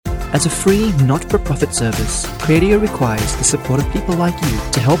As a free, not-for-profit service, Cradio requires the support of people like you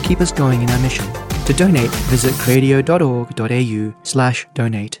to help keep us going in our mission. To donate, visit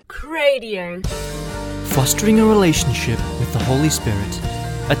cradio.org.au/donate. Cradio. Fostering a relationship with the Holy Spirit.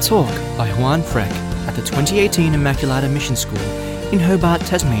 A talk by Juan Freck at the 2018 Immaculata Mission School in Hobart,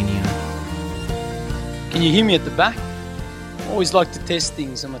 Tasmania. Can you hear me at the back? I always like to test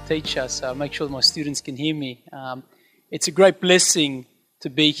things. I'm a teacher, so I make sure my students can hear me. It's a great blessing to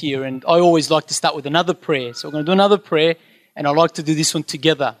be here, and I always like to start with another prayer. So we're going to do another prayer, and I like to do this one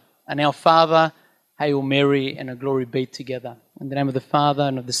together. And our Father, Hail Mary, and a glory be together. In the name of the Father,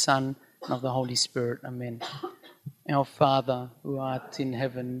 and of the Son, and of the Holy Spirit. Amen. Our Father, who art in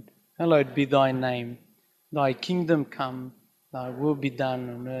heaven, hallowed be thy name. Thy kingdom come, thy will be done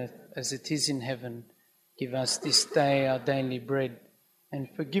on earth as it is in heaven. Give us this day our daily bread,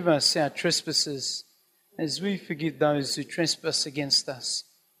 and forgive us our trespasses, as we forgive those who trespass against us.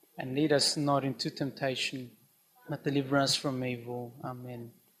 And lead us not into temptation, but deliver us from evil.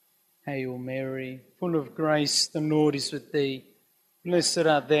 Amen. Hail Mary, full of grace, the Lord is with thee. Blessed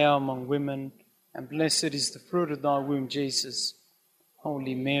art thou among women, and blessed is the fruit of thy womb, Jesus.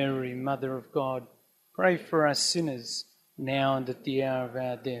 Holy Mary, Mother of God, pray for us sinners, now and at the hour of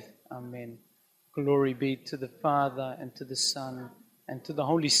our death. Amen. Glory be to the Father, and to the Son, and to the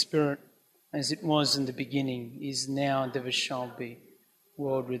Holy Spirit, as it was in the beginning, is now, and ever shall be,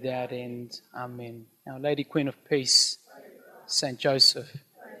 world without end. Amen. Our Lady Queen of Peace, Saint Joseph,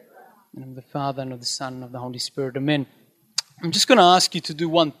 in the name of the Father, and of the Son, and of the Holy Spirit. Amen. I'm just going to ask you to do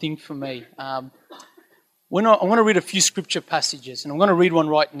one thing for me. I want to read a few scripture passages, and I'm going to read one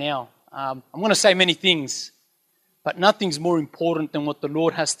right now. I'm going to say many things, but nothing's more important than what the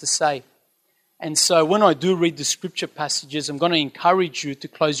Lord has to say. And so when I do read the scripture passages, I'm going to encourage you to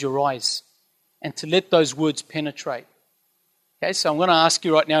close your eyes and to let those words penetrate. Okay, so I'm going to ask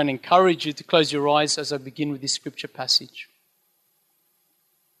you right now and encourage you to close your eyes as I begin with this scripture passage.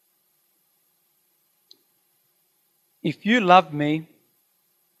 If you love me,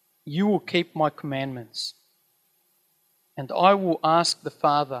 you will keep my commandments. And I will ask the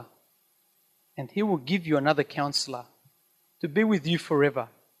Father, and he will give you another counselor to be with you forever.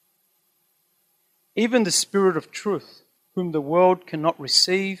 Even the Spirit of truth, whom the world cannot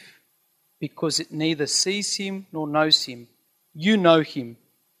receive, because it neither sees him nor knows him. You know him,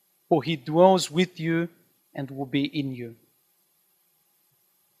 for he dwells with you and will be in you.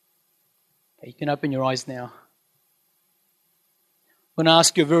 Okay, you can open your eyes now. I'm going to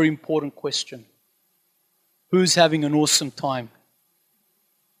ask you a very important question. Who's having an awesome time?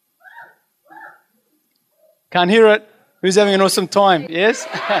 Can't hear it. Who's having an awesome time? Yes?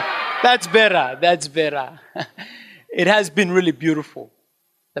 That's better. That's better. It has been really beautiful.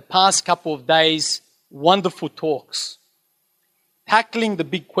 The past couple of days, wonderful talks. Tackling the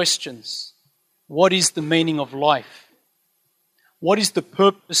big questions. What is the meaning of life? What is the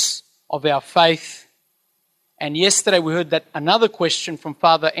purpose of our faith? And yesterday we heard that another question from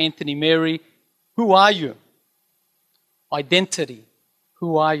Father Anthony Mary. Who are you? Identity.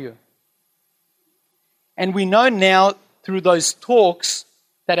 Who are you? And we know now through those talks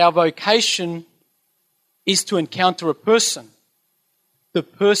that our vocation is to encounter a person. The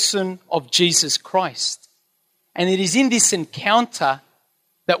person of Jesus Christ. And it is in this encounter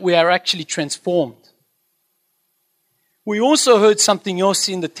that we are actually transformed. We also heard something else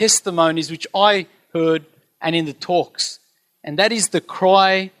in the testimonies which I heard and in the talks. And that is the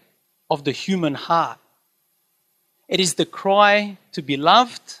cry of the human heart. It is the cry to be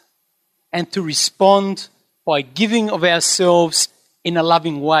loved and to respond by giving of ourselves in a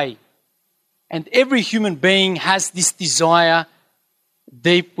loving way. And every human being has this desire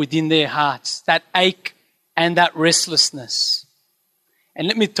deep within their hearts, that ache and that restlessness. And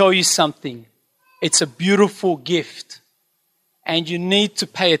let me tell you something. It's a beautiful gift. And you need to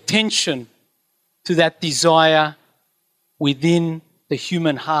pay attention to that desire within the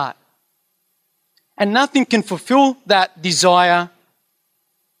human heart. And nothing can fulfill that desire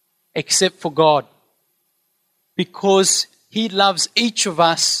except for God. Because He loves each of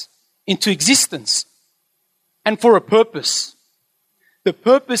us into existence and for a purpose. The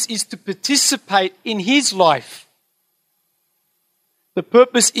purpose is to participate in His life. The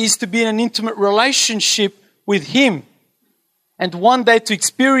purpose is to be in an intimate relationship with Him. And one day to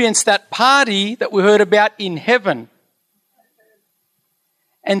experience that party that we heard about in heaven.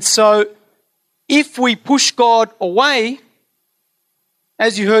 And so, if we push God away,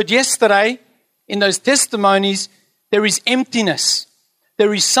 as you heard yesterday in those testimonies, there is emptiness.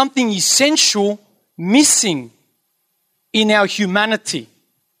 There is something essential missing in our humanity.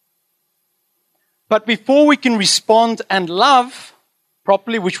 But before we can respond and love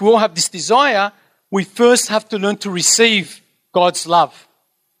properly, which we all have this desire, we first have to learn to receive God's love.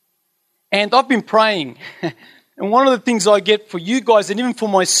 And I've been praying, and one of the things I get for you guys, and even for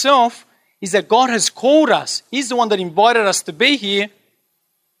myself, is that God has called us. He's the one that invited us to be here,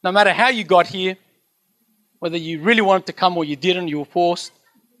 no matter how you got here, whether you really wanted to come or you didn't, you were forced.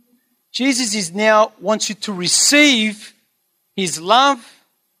 Jesus is now wants you to receive His love,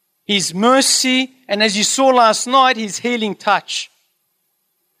 His mercy, and as you saw last night, His healing touch.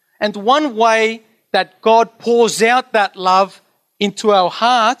 And one way that God pours out that love into our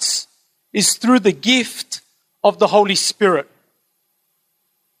hearts is through the gift of the Holy Spirit.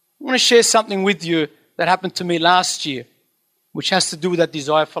 I want to share something with you that happened to me last year, which has to do with that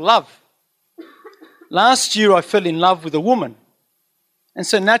desire for love. Last year, I fell in love with a woman. And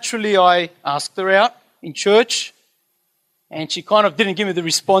so naturally, I asked her out in church, and she kind of didn't give me the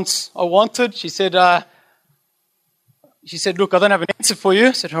response I wanted. She said, look, I don't have an answer for you.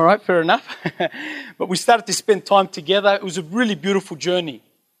 I said, all right, fair enough. But we started to spend time together. It was a really beautiful journey.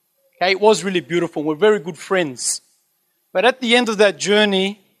 Okay, it was really beautiful. We're very good friends. But at the end of that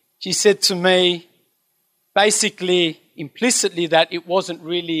journey, she said to me, basically, implicitly, that it wasn't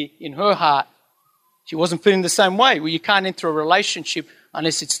really in her heart. She wasn't feeling the same way. Well, you can't enter a relationship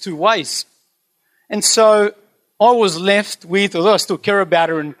unless it's two ways. And so I was left with, although I still care about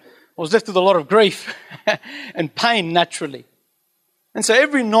her, and I was left with a lot of grief and pain naturally. And so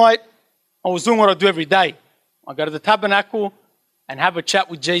every night I was doing what I do every day. I go to the tabernacle and have a chat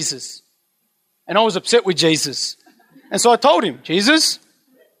with Jesus. And I was upset with Jesus. And so I told him, Jesus,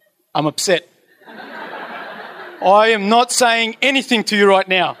 I'm upset. I am not saying anything to you right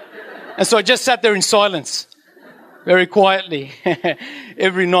now. And so I just sat there in silence, very quietly,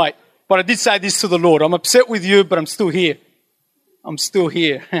 every night. But I did say this to the Lord. I'm upset with you, but I'm still here. I'm still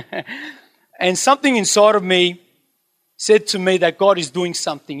here. And something inside of me said to me that God is doing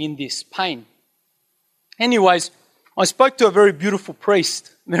something in this pain. Anyways, I spoke to a very beautiful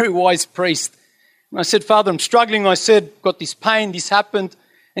priest, very wise priest. And I said, Father, I'm struggling. I said, got this pain, this happened.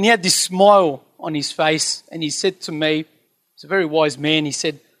 And he had this smile on his face. And he said to me, he's a very wise man, he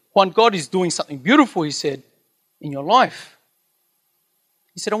said, Juan, God is doing something beautiful, he said, in your life.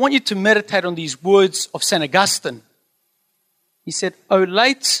 He said, I want you to meditate on these words of St. Augustine. He said, oh,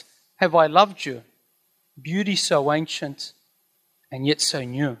 late have I loved you, beauty so ancient and yet so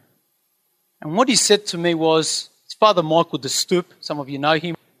new. And what he said to me was, it's Father Michael de Stoop, some of you know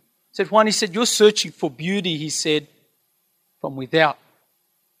him. He said, Juan, he said, you're searching for beauty, he said, from without.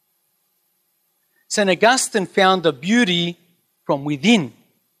 St. Augustine found a beauty from within.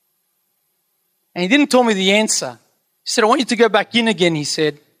 And he didn't tell me the answer. He said, I want you to go back in again, he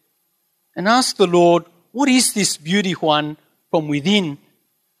said, and ask the Lord, what is this beauty, Juan, from within?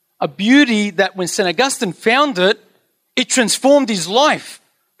 A beauty that when St. Augustine found it, it transformed his life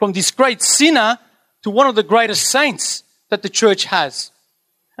from this great sinner to one of the greatest saints that the church has.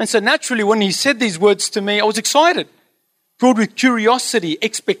 And so naturally, when he said these words to me, I was excited, filled with curiosity,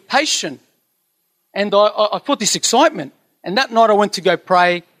 expectation. And I felt this excitement. And that night I went to go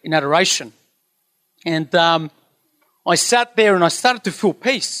pray in adoration. And I sat there and I started to feel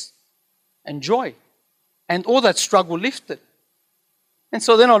peace and joy. And all that struggle lifted. And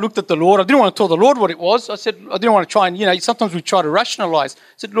so then I looked at the Lord. I didn't want to tell the Lord what it was. I said, I didn't want to try and, sometimes we try to rationalize. I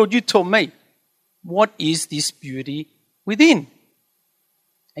said, Lord, you tell me, what is this beauty within?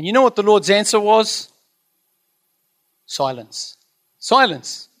 And you know what the Lord's answer was? Silence.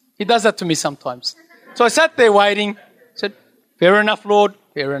 Silence. He does that to me sometimes. So I sat there waiting. I said, fair enough, Lord,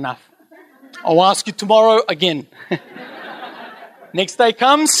 fair enough. I'll ask you tomorrow again. Next day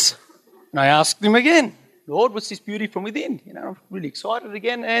comes, and I asked him again, Lord, what's this beauty from within? I'm really excited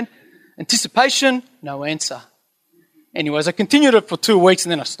again, and anticipation, no answer. Anyways, I continued it for 2 weeks,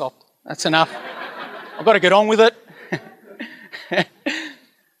 and then I stopped. That's enough. I've got to get on with it.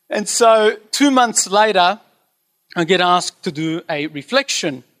 And so 2 months later, I get asked to do a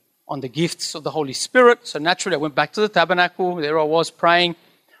reflection on the gifts of the Holy Spirit. So naturally, I went back to the tabernacle. There I was praying,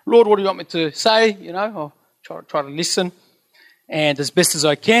 Lord, what do you want me to say? I'll try to listen and as best as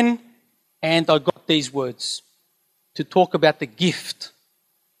I can. And I got these words to talk about the gift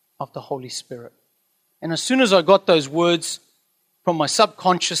of the Holy Spirit. And as soon as I got those words, from my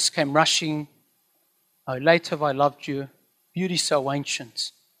subconscious came rushing, oh, late have I loved you, beauty so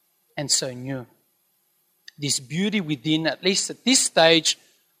ancient and so new. This beauty within, at least at this stage,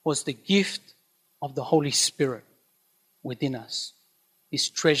 was the gift of the Holy Spirit within us. This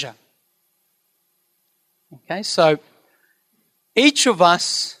treasure. Okay, so each of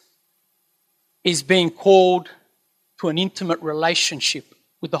us is being called to an intimate relationship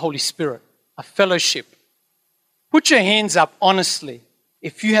with the Holy Spirit, a fellowship. Put your hands up honestly.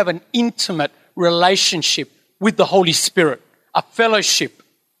 if you have an intimate relationship with the Holy Spirit, a fellowship.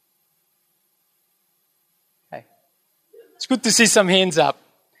 Okay. It's good to see some hands up.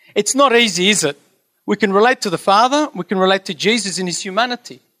 It's not easy, is it? We can relate to the Father, we can relate to Jesus in his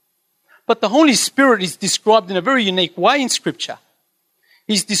humanity. But the Holy Spirit is described in a very unique way in Scripture.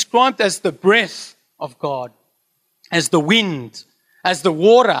 He's described as the breath of God, as the wind, as the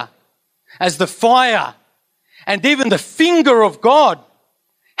water, as the fire, and even the finger of God.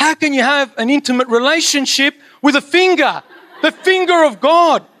 How can you have an intimate relationship with a finger? The finger of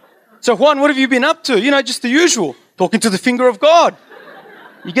God. So Juan, what have you been up to? Just the usual, talking to the finger of God.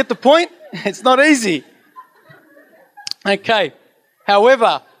 You get the point? It's not easy. Okay.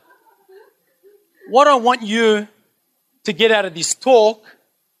 However, what I want you to get out of this talk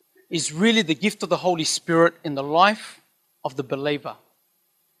is really the gift of the Holy Spirit in the life of the believer.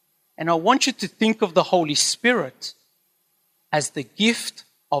 And I want you to think of the Holy Spirit as the gift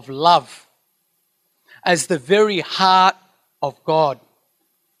of love, as the very heart of God,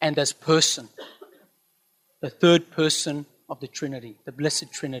 and as person, the third person of the Trinity, the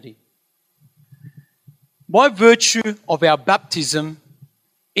Blessed Trinity. By virtue of our baptism,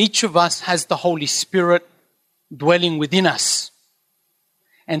 each of us has the Holy Spirit dwelling within us.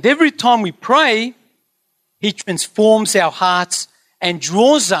 And every time we pray, he transforms our hearts and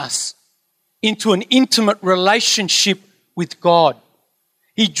draws us into an intimate relationship with God.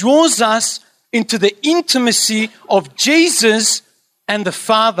 He draws us into the intimacy of Jesus and the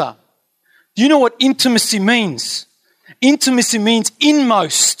Father. Do you know what intimacy means? Intimacy means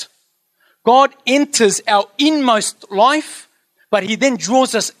inmost. God enters our inmost life, but he then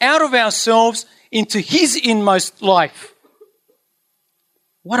draws us out of ourselves into his inmost life.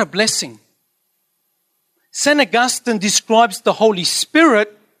 What a blessing. St. Augustine describes the Holy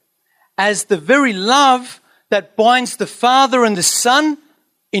Spirit as the very love that binds the Father and the Son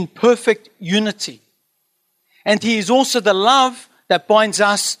in perfect unity. And he is also the love that binds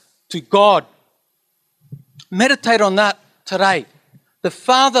us to God. Meditate on that today. The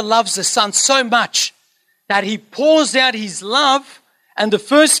Father loves the Son so much that he pours out his love, and the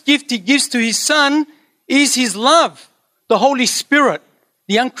first gift he gives to his Son is his love, the Holy Spirit,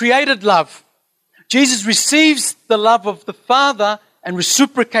 the uncreated love. Jesus receives the love of the Father and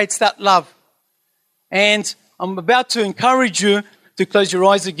reciprocates that love. And I'm about to encourage you to close your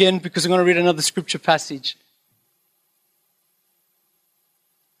eyes again because I'm going to read another scripture passage.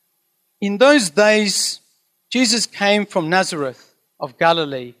 In those days, Jesus came from Nazareth of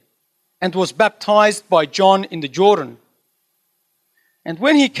Galilee and was baptized by John in the Jordan. And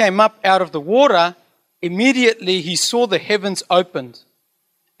when he came up out of the water, immediately he saw the heavens opened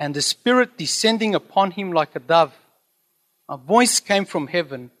and the Spirit descending upon him like a dove. A voice came from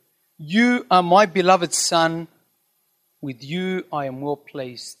heaven, "You are my beloved Son, with you I am well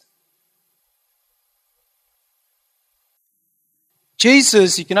pleased."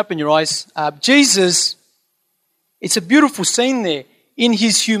 Jesus, you can open your eyes. Jesus, it's a beautiful scene there. In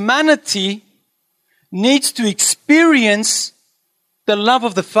his humanity, needs to experience the love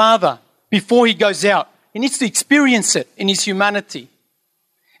of the Father before he goes out. He needs to experience it in his humanity.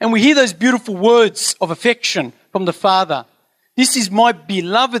 And we hear those beautiful words of affection from the Father. "This is my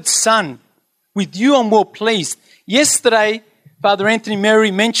beloved Son. With you I'm well pleased." Yesterday, Father Anthony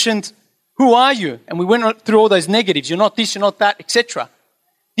Mary mentioned, "Who are you?" And we went through all those negatives. You're not this, you're not that, etc.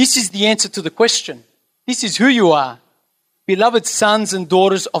 This is the answer to the question. This is who you are. Beloved sons and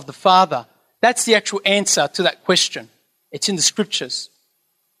daughters of the Father. That's the actual answer to that question. It's in the Scriptures.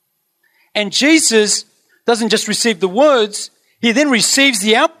 And Jesus doesn't just receive the words, he then receives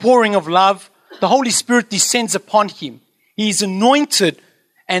the outpouring of love. The Holy Spirit descends upon him. He is anointed,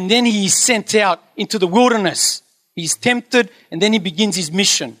 and then he is sent out into the wilderness. He's tempted, and then he begins his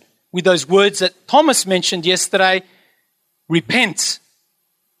mission with those words that Thomas mentioned yesterday: repent,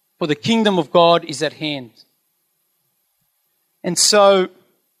 for the kingdom of God is at hand. And so,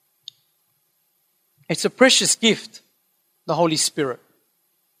 it's a precious gift, the Holy Spirit.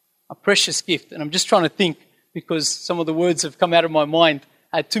 A precious gift. And I'm just trying to think, because some of the words have come out of my mind.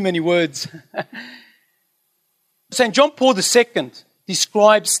 I had too many words. St. John Paul II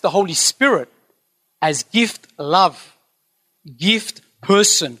describes the Holy Spirit as gift love, gift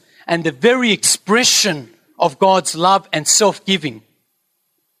person, and the very expression of God's love and self-giving.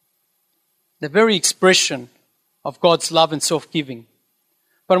 The very expression of God's love and self-giving.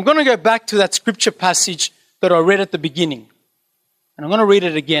 But I'm going to go back to that scripture passage that I read at the beginning. And I'm going to read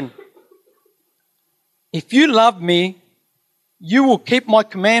it again. "If you love me, you will keep my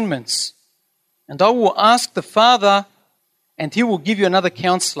commandments, and I will ask the Father, and he will give you another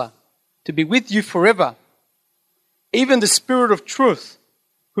counselor to be with you forever, even the Spirit of truth,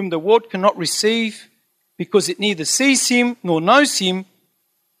 whom the world cannot receive, because it neither sees him nor knows him,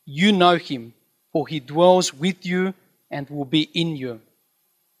 you know him, for he dwells with you and will be in you.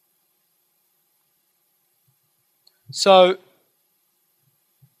 So,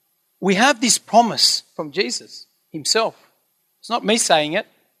 we have this promise from Jesus himself. It's not me saying it.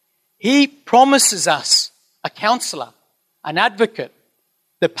 He promises us a counselor, an advocate,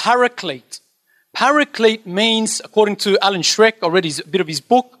 the paraclete. Paraclete means, according to Alan Schreck, I read a bit of his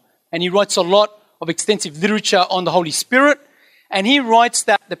book, and he writes a lot of extensive literature on the Holy Spirit. And he writes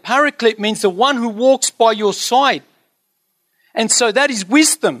that the paraclete means the one who walks by your side. And so that is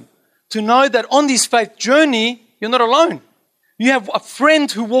wisdom, to know that on this faith journey, you're not alone. You have a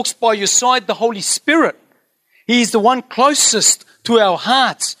friend who walks by your side, the Holy Spirit. He is the one closest to our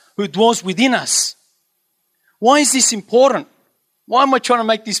hearts, who dwells within us. Why is this important? Why am I trying to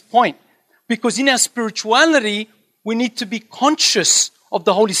make this point? Because in our spirituality, we need to be conscious of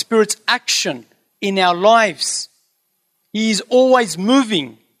the Holy Spirit's action in our lives. He is always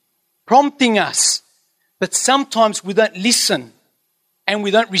moving, prompting us, but sometimes we don't listen and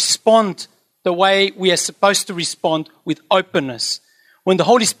we don't respond the way we are supposed to respond, with openness. When the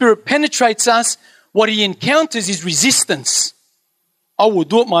Holy Spirit penetrates us, what he encounters is resistance. I will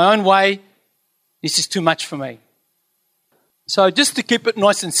do it my own way. This is too much for me. So just to keep it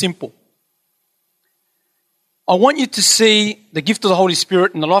nice and simple, I want you to see the gift of the Holy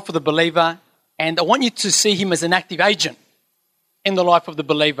Spirit in the life of the believer, and I want you to see him as an active agent in the life of the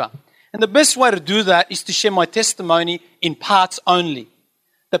believer. And the best way to do that is to share my testimony in parts only.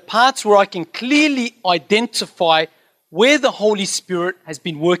 The parts where I can clearly identify where the Holy Spirit has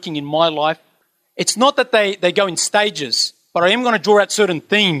been working in my life. It's not that they go in stages, but I am going to draw out certain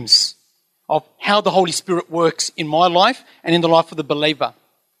themes of how the Holy Spirit works in my life and in the life of the believer.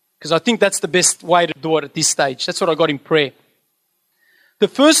 Because I think that's the best way to do it at this stage. That's what I got in prayer. The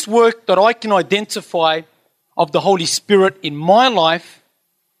first work that I can identify of the Holy Spirit in my life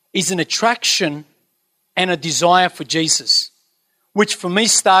is an attraction and a desire for Jesus, which for me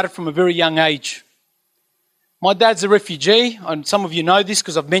started from a very young age. My dad's a refugee, and some of you know this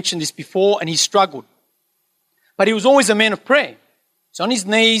because I've mentioned this before, and he struggled. But he was always a man of prayer. He's on his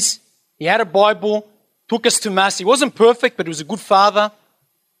knees, he had a Bible, took us to Mass. He wasn't perfect, but he was a good father.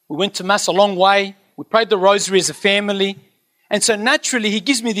 We went to Mass a long way. We prayed the rosary as a family. And so naturally, he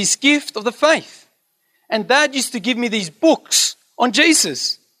gives me this gift of the faith. And Dad used to give me these books on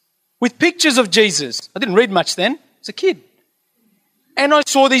Jesus with pictures of Jesus. I didn't read much then. I was a kid. And I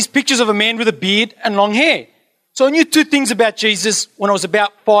saw these pictures of a man with a beard and long hair. So I knew two things about Jesus when I was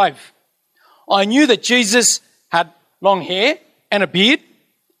about 5. I knew that Jesus had long hair and a beard,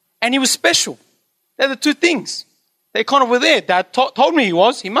 and he was special. They're the two things. They kind of were there. Dad told me he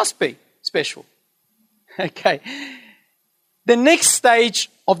was. He must be special. Okay. The next stage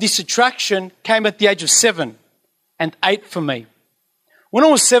of this attraction came at the age of 7 and 8 for me. When I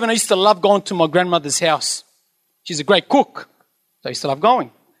was 7, I used to love going to my grandmother's house. She's a great cook. So I used to love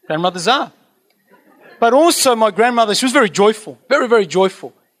going. Grandmothers are. But also my grandmother, she was very joyful. Very, very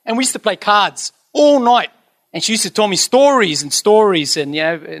joyful. And we used to play cards all night. And she used to tell me stories and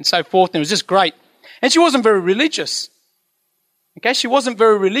and so forth. And it was just great. And she wasn't very religious. Okay, she wasn't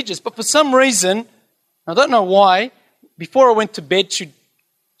very religious. But for some reason, I don't know why, before I went to bed, she'd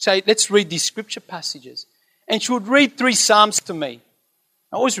say, let's read these scripture passages. And she would read 3 Psalms to me.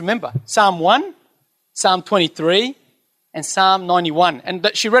 I always remember. Psalm 1, Psalm 23, and Psalm 91.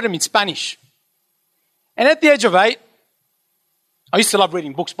 And she read them in Spanish. And at the age of 8, I used to love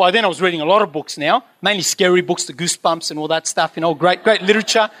reading books. By then I was reading a lot of books now, mainly scary books, the Goosebumps and all that stuff, great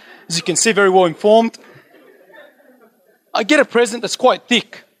literature. As you can see, very well informed. I get a present that's quite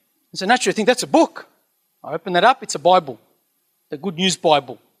thick. So naturally I think that's a book. I open that up, it's a Bible. The Good News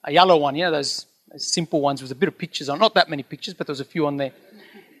Bible. A yellow one, those simple ones with a bit of pictures on. Not that many pictures, but there was a few on there.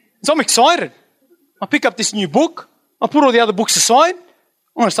 So I'm excited. I pick up this new book. I put all the other books aside. I'm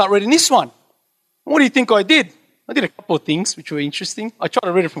going to start reading this one. What do you think I did? I did a couple of things which were interesting. I tried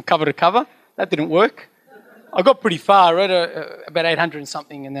to read it from cover to cover. That didn't work. I got pretty far. I read about 800 and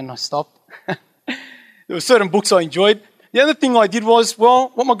something, and then I stopped. There were certain books I enjoyed. The other thing I did was,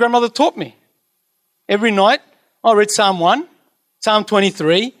 what my grandmother taught me. Every night, I read Psalm 1, Psalm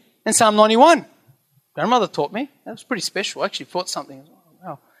 23, and Psalm 91. Grandmother taught me. That was pretty special. I actually thought something.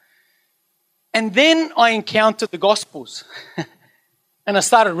 Wow. And then I encountered the Gospels. And I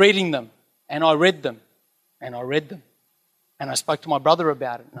started reading them. And I read them. And I read them. And I spoke to my brother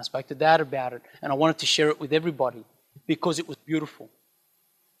about it. And I spoke to Dad about it. And I wanted to share it with everybody because it was beautiful.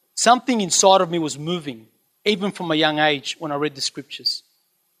 Something inside of me was moving, even from a young age when I read the scriptures.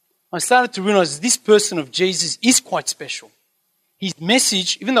 I started to realize this person of Jesus is quite special. his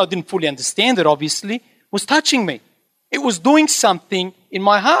message, even though I didn't fully understand it, obviously, was touching me. It was doing something in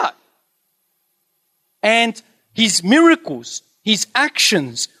my heart. And his miracles, his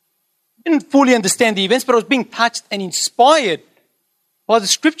actions, I didn't fully understand the events, but I was being touched and inspired by the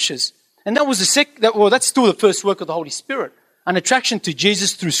scriptures. And that was that's still the first work of the Holy Spirit, an attraction to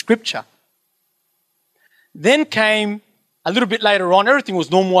Jesus through scripture. Then came a little bit later on, everything was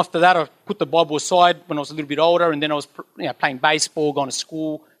normal after that. I put the Bible aside when I was a little bit older, and then I was playing baseball, going to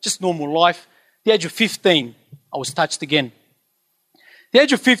school, just normal life. At the age of 15, I was touched again. The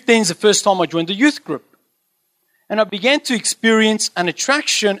age of 15 is the first time I joined the youth group. And I began to experience an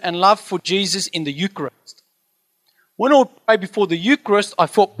attraction and love for Jesus in the Eucharist. When I would pray before the Eucharist, I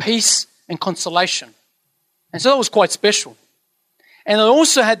felt peace and consolation. And so that was quite special. And I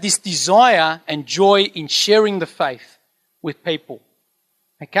also had this desire and joy in sharing the faith with people.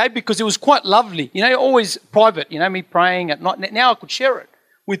 Okay, because it was quite lovely. Always private, me praying at night. Now I could share it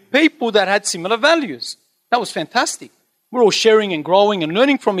with people that had similar values. That was fantastic. We're all sharing and growing and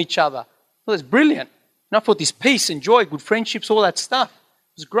learning from each other. Well, that's brilliant. And I thought this peace and joy, good friendships, all that stuff.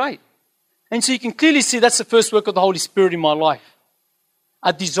 It was great. And so you can clearly see that's the first work of the Holy Spirit in my life.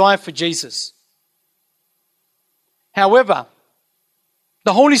 A desire for Jesus. However,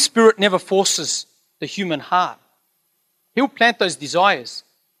 the Holy Spirit never forces the human heart. He'll plant those desires.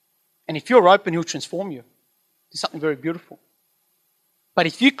 And if you're open, He'll transform you to something very beautiful. But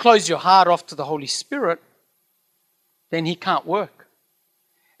if you close your heart off to the Holy Spirit, then He can't work.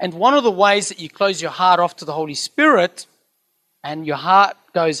 And one of the ways that you close your heart off to the Holy Spirit and your heart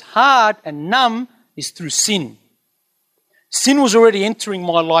goes hard and numb is through sin. Sin was already entering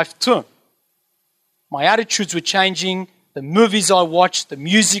my life too. My attitudes were changing. The movies I watched, the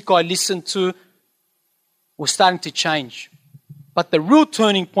music I listened to was starting to change. But the real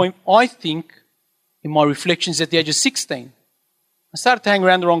turning point, I think, in my reflections at the age of 16, I started to hang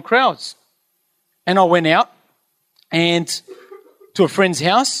around the wrong crowds. And I went out and to a friend's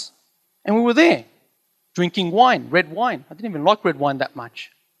house, and we were there drinking wine, red wine. I didn't even like red wine that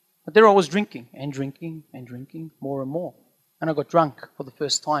much. But there I was drinking and drinking and drinking more and more. And I got drunk for the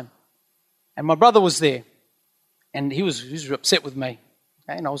first time. And my brother was there. And he was upset with me.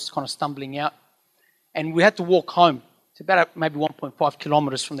 Okay? And I was kind of stumbling out. And we had to walk home. It's about maybe 1.5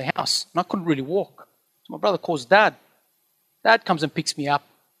 kilometers from the house. And I couldn't really walk. So my brother calls Dad. Dad comes and picks me up.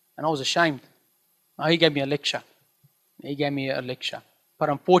 And I was ashamed. He gave me a lecture. But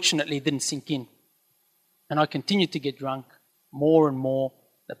unfortunately, it didn't sink in. And I continued to get drunk more and more.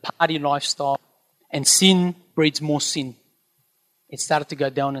 The party lifestyle. And sin breeds more sin. It started to go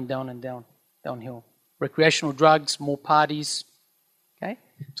down and down and down. Downhill. Recreational drugs, more parties. Okay?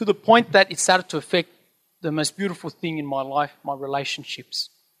 To the point that it started to affect the most beautiful thing in my life, my relationships.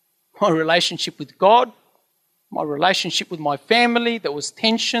 My relationship with God, my relationship with my family. There was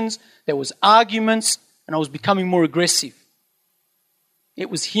tensions, there was arguments, and I was becoming more aggressive. It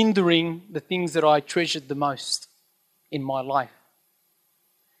was hindering the things that I treasured the most in my life.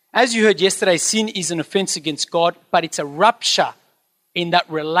 As you heard yesterday, sin is an offense against God, but it's a rupture in that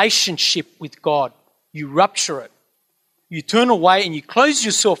relationship with God. You rupture it. You turn away and you close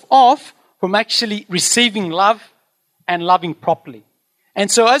yourself off from actually receiving love and loving properly.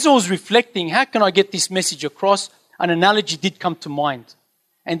 And so as I was reflecting, how can I get this message across? An analogy did come to mind.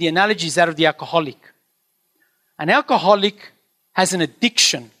 And the analogy is that of the alcoholic. An alcoholic has an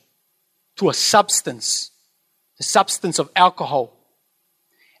addiction to a substance, the substance of alcohol.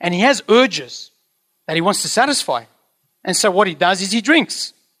 And he has urges that he wants to satisfy. And so what he does is he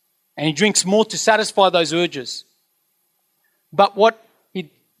drinks. And he drinks more to satisfy those urges. But what he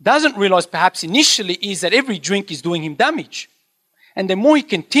doesn't realize perhaps initially is that every drink is doing him damage. And the more he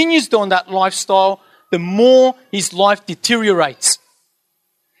continues on that lifestyle, the more his life deteriorates.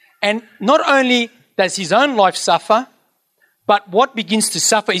 And not only does his own life suffer, but what begins to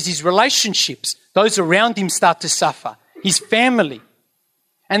suffer is his relationships. Those around him start to suffer. His family.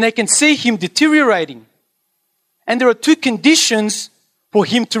 And they can see him deteriorating. And there are two conditions for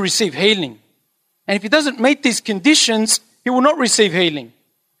him to receive healing. And if he doesn't meet these conditions, he will not receive healing.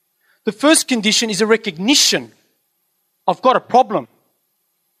 The first condition is a recognition. I've got a problem.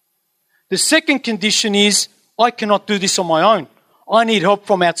 The second condition is, I cannot do this on my own. I need help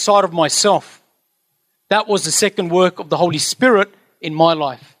from outside of myself. That was the second work of the Holy Spirit in my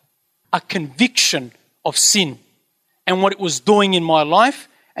life. A conviction of sin and what it was doing in my life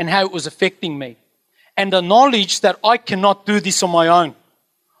and how it was affecting me. And the knowledge that I cannot do this on my own.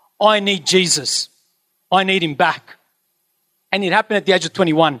 I need Jesus. I need Him back. And it happened at the age of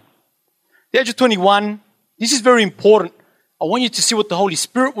 21. The age of 21, this is very important. I want you to see what the Holy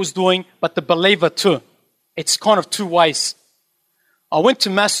Spirit was doing, but the believer too. It's kind of two ways. I went to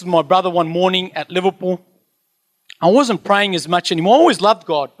Mass with my brother one morning at Liverpool. I wasn't praying as much anymore. I always loved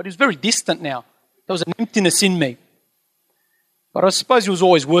God, but he was very distant now. There was an emptiness in me. But I suppose he was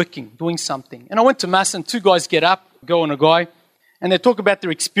always working, doing something. And I went to Mass and two guys get up, a girl and a guy, and they talk about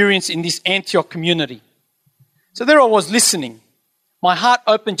their experience in this Antioch community. So there I was listening. My heart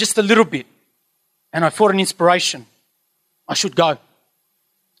opened just a little bit, and I felt an inspiration. I should go.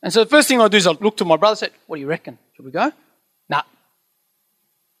 And so the first thing I do is I look to my brother and said, what do you reckon? Should we go? Nah.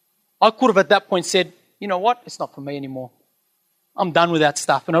 I could have at that point said, you know what? It's not for me anymore. I'm done with that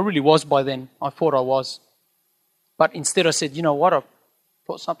stuff. And I really was by then. I thought I was. But instead I said, you know what? I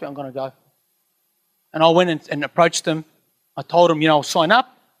thought something, I'm going to go. And I went and approached them. I told them, I'll sign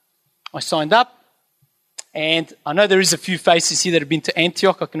up. I signed up. And I know there is a few faces here that have been to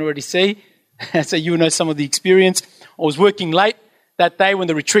Antioch, I can already see. So you know some of the experience. I was working late that day when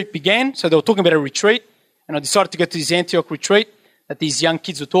the retreat began. So they were talking about a retreat. And I decided to go to this Antioch retreat that these young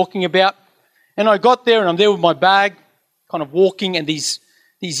kids were talking about. And I got there and I'm there with my bag, kind of walking, and these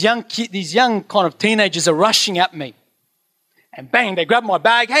young kind of teenagers are rushing at me. And bang, they grab my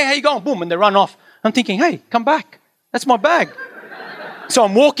bag. Hey, how you going? Boom, and they run off. I'm thinking, hey, come back. That's my bag. So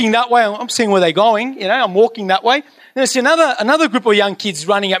I'm walking that way. I'm seeing where they're going. I'm walking that way. And I see another group of young kids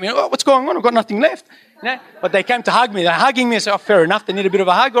running at me. Oh, what's going on? I've got nothing left. But they came to hug me. They're hugging me. I said, oh, fair enough. They need a bit of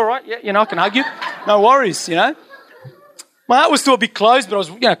a hug. All right. Yeah, I can hug you. No worries, My heart was still a bit closed, but I was,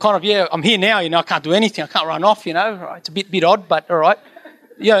 I'm here now, I can't do anything. I can't run off, Right? It's a bit odd, but all right.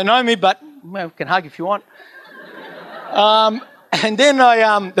 You know me, but we can hug if you want. And then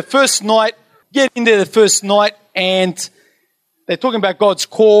the first night, get in there the first night, and they're talking about God's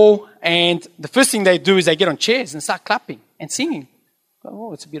call, and the first thing they do is they get on chairs and start clapping and singing.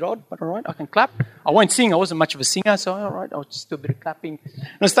 Oh, it's a bit odd, but all right, I can clap. I won't sing. I wasn't much of a singer, so all right, I'll just do a bit of clapping.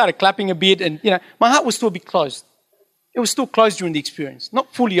 And I started clapping a bit, and, my heart was still a bit closed. It was still closed during the experience,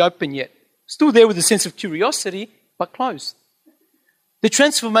 not fully open yet. Still there with a sense of curiosity, but closed. The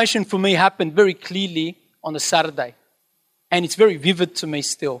transformation for me happened very clearly on the Saturday, and it's very vivid to me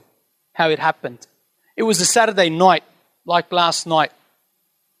still how it happened. It was a Saturday night, like last night,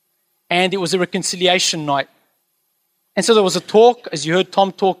 and it was a reconciliation night. And so there was a talk, as you heard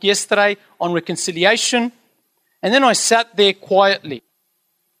Tom talk yesterday, on reconciliation. And then I sat there quietly,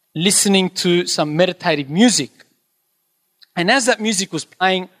 listening to some meditative music. And as that music was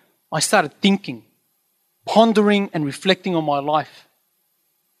playing, I started thinking, pondering and reflecting on my life.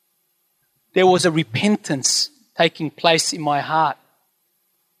 There was a repentance taking place in my heart.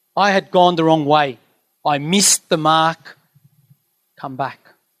 I had gone the wrong way. I missed the mark. Come back.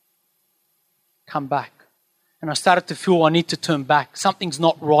 Come back. And I started to feel I need to turn back. Something's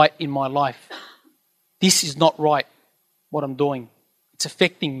not right in my life. This is not right, what I'm doing. It's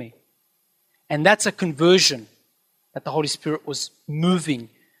affecting me. And that's a conversion that the Holy Spirit was moving.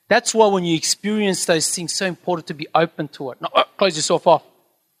 That's why when you experience those things, it's so important to be open to it. Not close yourself off.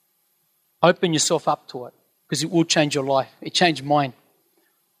 Open yourself up to it, because it will change your life. It changed mine.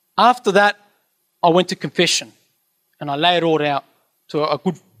 After that, I went to confession, and I laid it all out to a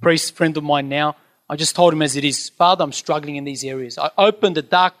good priest friend of mine now. I just told him as it is, Father, I'm struggling in these areas. I opened the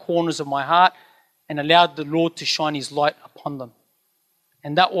dark corners of my heart and allowed the Lord to shine His light upon them.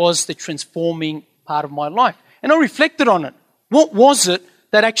 And that was the transforming part of my life. And I reflected on it. What was it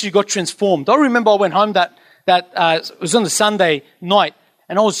that actually got transformed? I remember I went home it was on the Sunday night,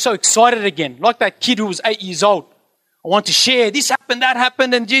 and I was so excited again, like that kid who was 8 years old. I wanted to share, this happened, that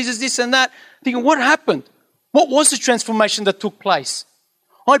happened, and Jesus, this and that. Thinking, what happened? What was the transformation that took place?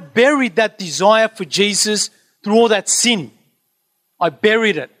 I buried that desire for Jesus through all that sin. I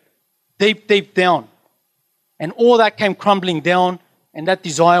buried it deep, deep down. And all that came crumbling down, and that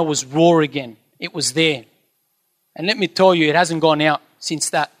desire was raw again. It was there. And let me tell you, it hasn't gone out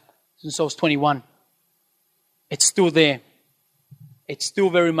since I was 21. It's still there. It's still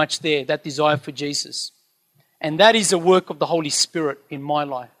very much there, that desire for Jesus. And that is the work of the Holy Spirit in my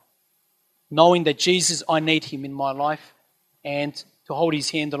life. Knowing that Jesus, I need Him in my life, and to hold His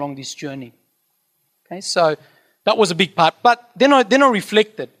hand along this journey. Okay, so that was a big part. But then I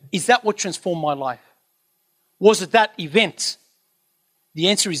reflected, is that what transformed my life? Was it that event? The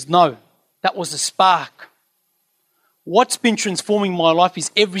answer is no. That was the spark. What's been transforming my life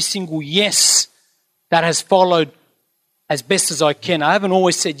is every single yes that has followed as best as I can. I haven't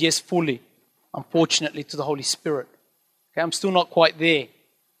always said yes fully, unfortunately, to the Holy Spirit. Okay, I'm still not quite there.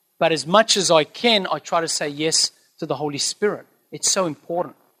 But as much as I can, I try to say yes to the Holy Spirit. It's so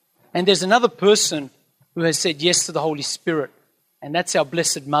important. And there's another person who has said yes to the Holy Spirit, and that's our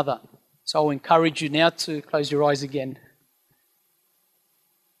Blessed Mother. So I'll encourage you now to close your eyes again.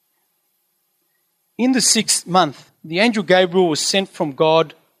 In the 6th month the angel Gabriel was sent from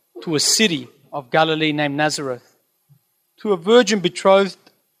God to a city of Galilee named Nazareth, to a virgin betrothed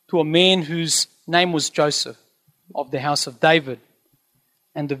to a man whose name was Joseph, of the house of David.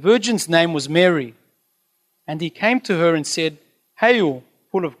 And the virgin's name was Mary. And he came to her and said, "Hail,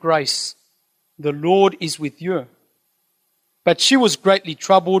 full of grace, the Lord is with you." But she was greatly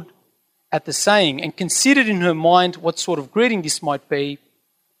troubled at the saying, and considered in her mind what sort of greeting this might be.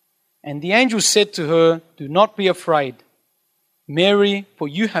 And the angel said to her, "Do not be afraid, Mary, for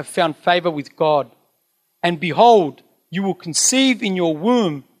you have found favor with God. And behold, you will conceive in your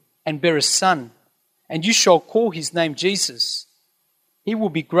womb and bear a son, and you shall call his name Jesus. He will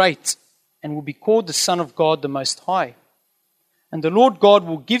be great and will be called the Son of God the Most High. And the Lord God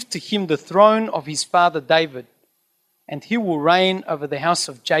will give to him the throne of his father David, and he will reign over the house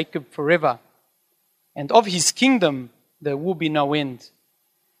of Jacob forever. And of his kingdom there will be no end."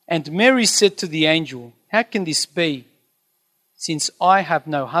 And Mary said to the angel, "How can this be, since I have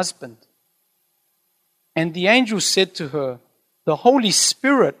no husband?" And the angel said to her, "The Holy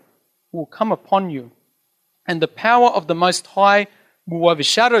Spirit will come upon you, and the power of the Most High will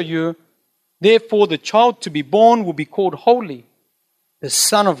overshadow you. Therefore the child to be born will be called Holy, the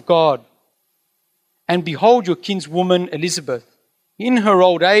Son of God. And behold, your kinswoman Elizabeth, in her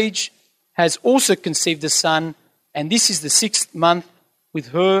old age, has also conceived a son, and this is the 6th month with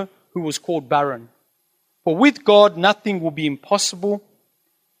her who was called barren. For with God nothing will be impossible."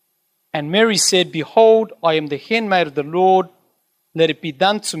 And Mary said, "Behold, I am the handmaid of the Lord. Let it be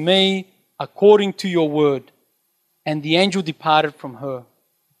done to me according to your word." And the angel departed from her.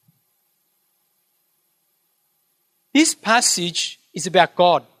 This passage is about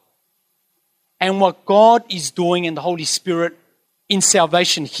God and what God is doing in the Holy Spirit in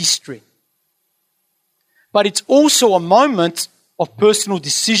salvation history. But it's also a moment of personal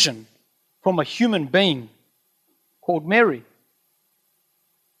decision from a human being called Mary.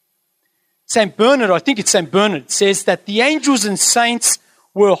 St. Bernard, I think it's St. Bernard, says that the angels and saints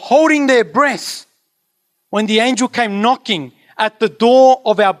were holding their breath when the angel came knocking at the door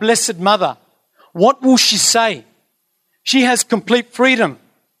of our Blessed Mother. What will she say? She has complete freedom.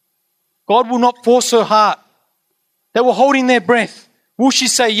 God will not force her heart. They were holding their breath. Will she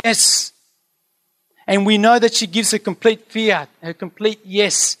say yes? And we know that she gives a complete fiat, a complete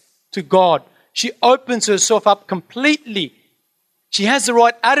yes to God. She opens herself up completely. She has the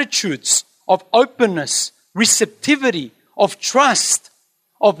right attitudes of openness, receptivity, of trust,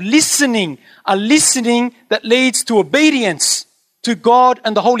 of listening, a listening that leads to obedience to God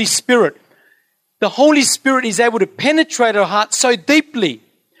and the Holy Spirit. The Holy Spirit is able to penetrate her heart so deeply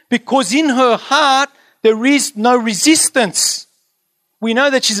because in her heart there is no resistance. We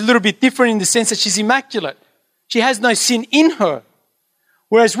know that she's a little bit different in the sense that she's immaculate. She has no sin in her.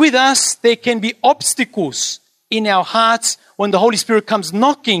 Whereas with us, there can be obstacles in our hearts when the Holy Spirit comes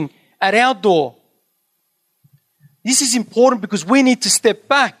knocking at our door. This is important because we need to step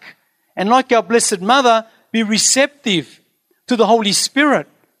back and, like our Blessed Mother, be receptive to the Holy Spirit,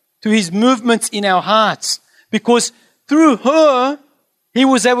 to his movements in our hearts. Because through her, he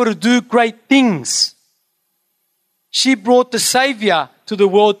was able to do great things. She brought the Savior to the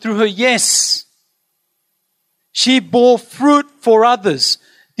world through her yes. She bore fruit for others.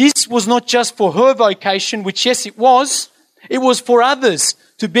 This was not just for her vocation, which yes, it was for others,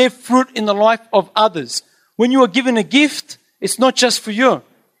 to bear fruit in the life of others. When you are given a gift, it's not just for you.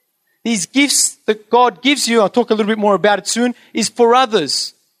 These gifts that God gives you, I'll talk a little bit more about it soon, is for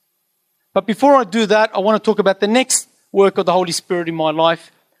others. But before I do that, I want to talk about the next work of the Holy Spirit in my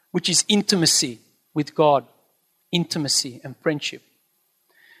life, which is intimacy with God. Intimacy and friendship.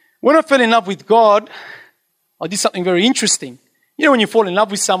 When I fell in love with God, I did something very interesting. You know, when you fall in love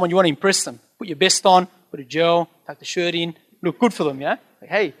with someone, you want to impress them. Put your best on, put a gel, tuck the shirt in, look good for them, yeah? Like,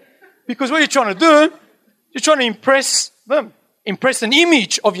 hey. Because what you're trying to do, you're trying to impress them. Impress an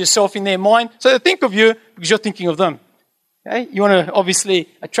image of yourself in their mind so they think of you because you're thinking of them. Okay? You want to obviously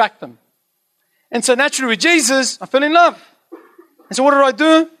attract them. And so naturally with Jesus, I fell in love. And so what did I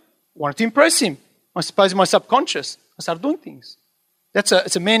do? I wanted to impress him. I suppose in my subconscious, I started doing things.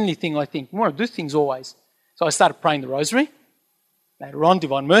 It's a manly thing, I think. We want to do things always. So I started praying the rosary. Later on,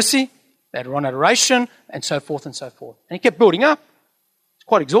 Divine Mercy. Later on, Adoration, and so forth and so forth. And it kept building up. It's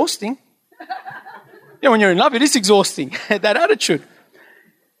quite exhausting. When you're in love, it is exhausting, that attitude.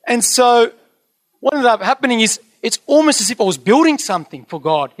 And so what ended up happening is it's almost as if I was building something for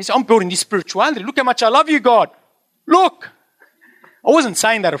God. He said, I'm building this spirituality. Look how much I love you, God. Look. I wasn't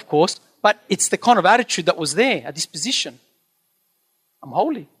saying that, of course, but it's the kind of attitude that was there, a disposition. I'm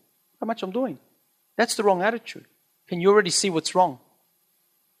holy. Look how much I'm doing. That's the wrong attitude. Can you already see what's wrong?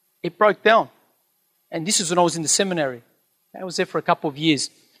 It broke down. And this was when I was in the seminary. I was there for a couple of years.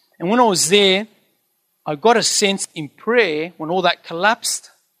 And when I was there, I got a sense in prayer when all that collapsed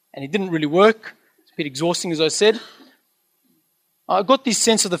and it didn't really work. It's a bit exhausting, as I said. I got this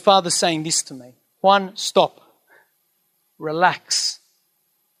sense of the Father saying this to me. Juan, stop. Relax.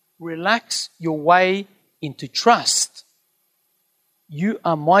 Relax your way into trust. You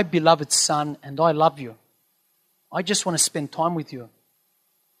are my beloved son and I love you. I just want to spend time with you.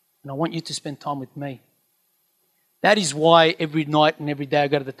 And I want you to spend time with me. That is why every night and every day I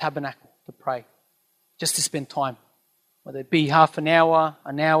go to the tabernacle to pray. Just to spend time. Whether it be half an hour,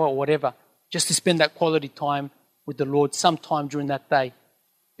 or whatever. Just to spend that quality time with the Lord sometime during that day.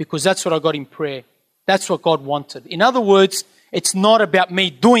 Because that's what I got in prayer. That's what God wanted. In other words, it's not about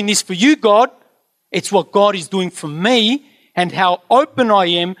me doing this for you, God. It's what God is doing for me and how open I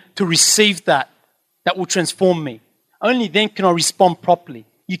am to receive that. That will transform me. Only then can I respond properly.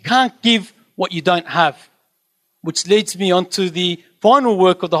 You can't give what you don't have. Which leads me on to the final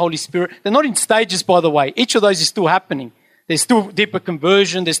work of the Holy Spirit. They're not in stages, by the way. Each of those is still happening. There's still deeper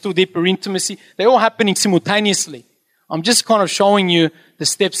conversion. There's still deeper intimacy. They're all happening simultaneously. I'm just kind of showing you the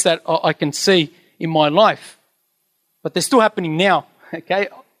steps that I can see in my life. But they're still happening now, okay?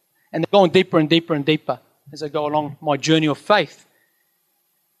 And they're going deeper and deeper and deeper as I go along my journey of faith.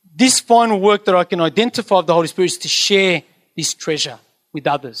 This final work that I can identify of the Holy Spirit is to share this treasure with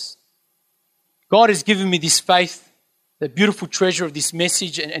others. God has given me this faith, the beautiful treasure of this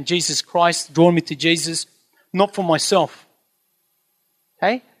message and Jesus Christ, drawn me to Jesus, not for myself,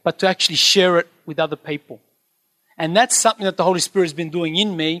 okay, but to actually share it with other people. And that's something that the Holy Spirit has been doing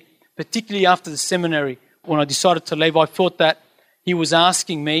in me, particularly after the seminary. When I decided to leave, I thought that He was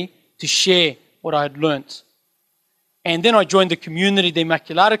asking me to share what I had learnt. And then I joined the community, the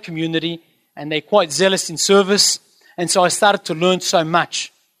Immaculata community, and they're quite zealous in service. And so I started to learn so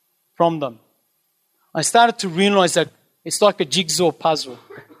much from them. I started to realize that it's like a jigsaw puzzle.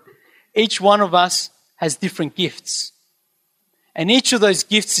 Each one of us has different gifts. And each of those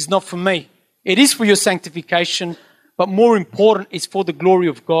gifts is not for me. It is for your sanctification, but more important, it's for the glory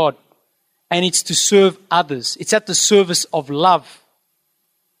of God. And it's to serve others. It's at the service of love.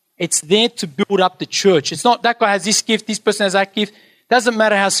 It's there to build up the church. It's not that guy has this gift, this person has that gift. It doesn't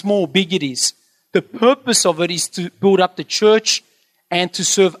matter how small or big it is. The purpose of it is to build up the church and to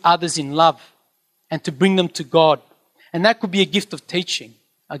serve others in love and to bring them to God. And that could be a gift of teaching,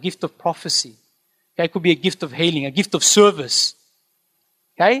 a gift of prophecy. Okay? It could be a gift of healing, a gift of service.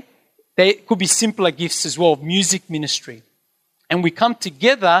 Okay? They could be simpler gifts as well, of music ministry. And we come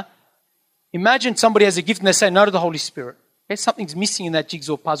together. Imagine somebody has a gift and they say no to the Holy Spirit. Okay? Something's missing in that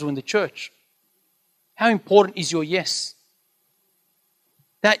jigsaw puzzle in the church. How important is your yes?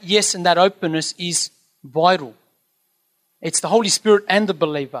 That yes and that openness is vital. It's the Holy Spirit and the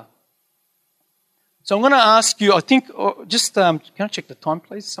believer. So I'm going to ask you, I think, can I check the time,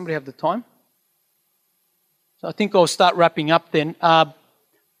 please? Somebody have the time? So I think I'll start wrapping up then. I'll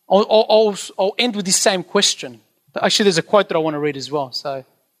end with this same question. Actually, there's a quote that I want to read as well, so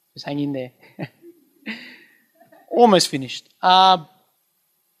just hang in there. Almost finished. Are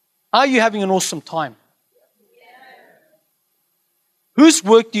you having an awesome time? Whose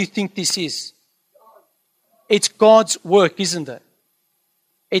work do you think this is? It's God's work, isn't it?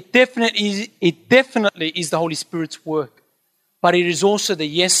 It definitely is the Holy Spirit's work. But it is also the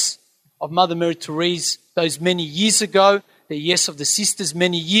yes of Mother Mary Therese those many years ago, the yes of the sisters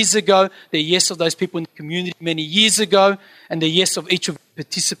many years ago, the yes of those people in the community many years ago, and the yes of each of the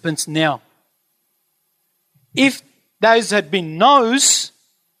participants now. If those had been no's,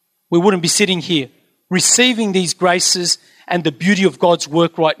 we wouldn't be sitting here receiving these graces and the beauty of God's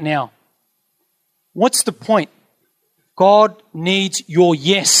work right now. What's the point? God needs your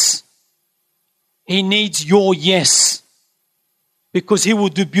yes. He needs your yes. Because He will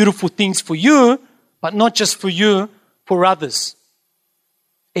do beautiful things for you, but not just for you, for others.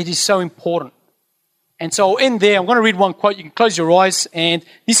 It is so important. And so I'll end there. I'm going to read one quote. You can close your eyes. And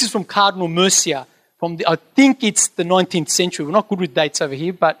this is from Cardinal Mercier. I think it's the 19th century. We're not good with dates over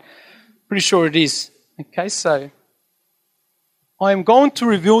here, but pretty sure it is. Okay, so I am going to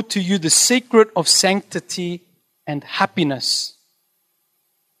reveal to you the secret of sanctity and happiness.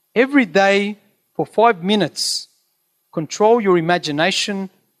 Every day, for 5 minutes, control your imagination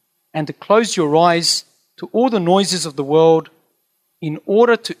and close your eyes to all the noises of the world in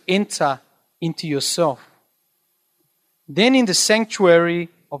order to enter into yourself. Then in the sanctuary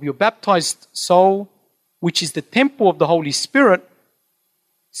of your baptized soul, which is the temple of the Holy Spirit,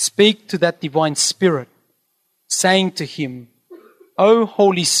 speak to that divine Spirit, saying to Him, O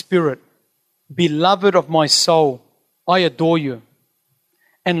Holy Spirit, beloved of my soul, I adore you.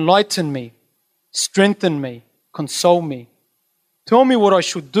 Enlighten me, Strengthen me, console me. Tell me what I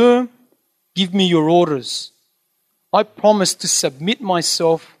should do. Give me your orders. I promise to submit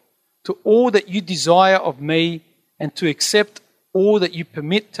myself to all that you desire of me and to accept all that you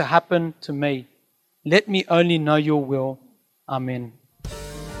permit to happen to me. Let me only know your will. Amen.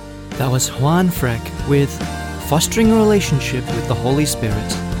 That was Juan Freck with Fostering a Relationship with the Holy Spirit.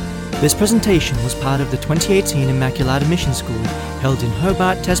 This presentation was part of the 2018 Immaculata Mission School held in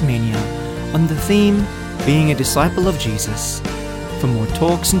Hobart, Tasmania, on the theme, Being a Disciple of Jesus. For more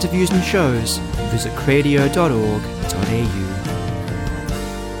talks, interviews and shows, visit cradio.org.au.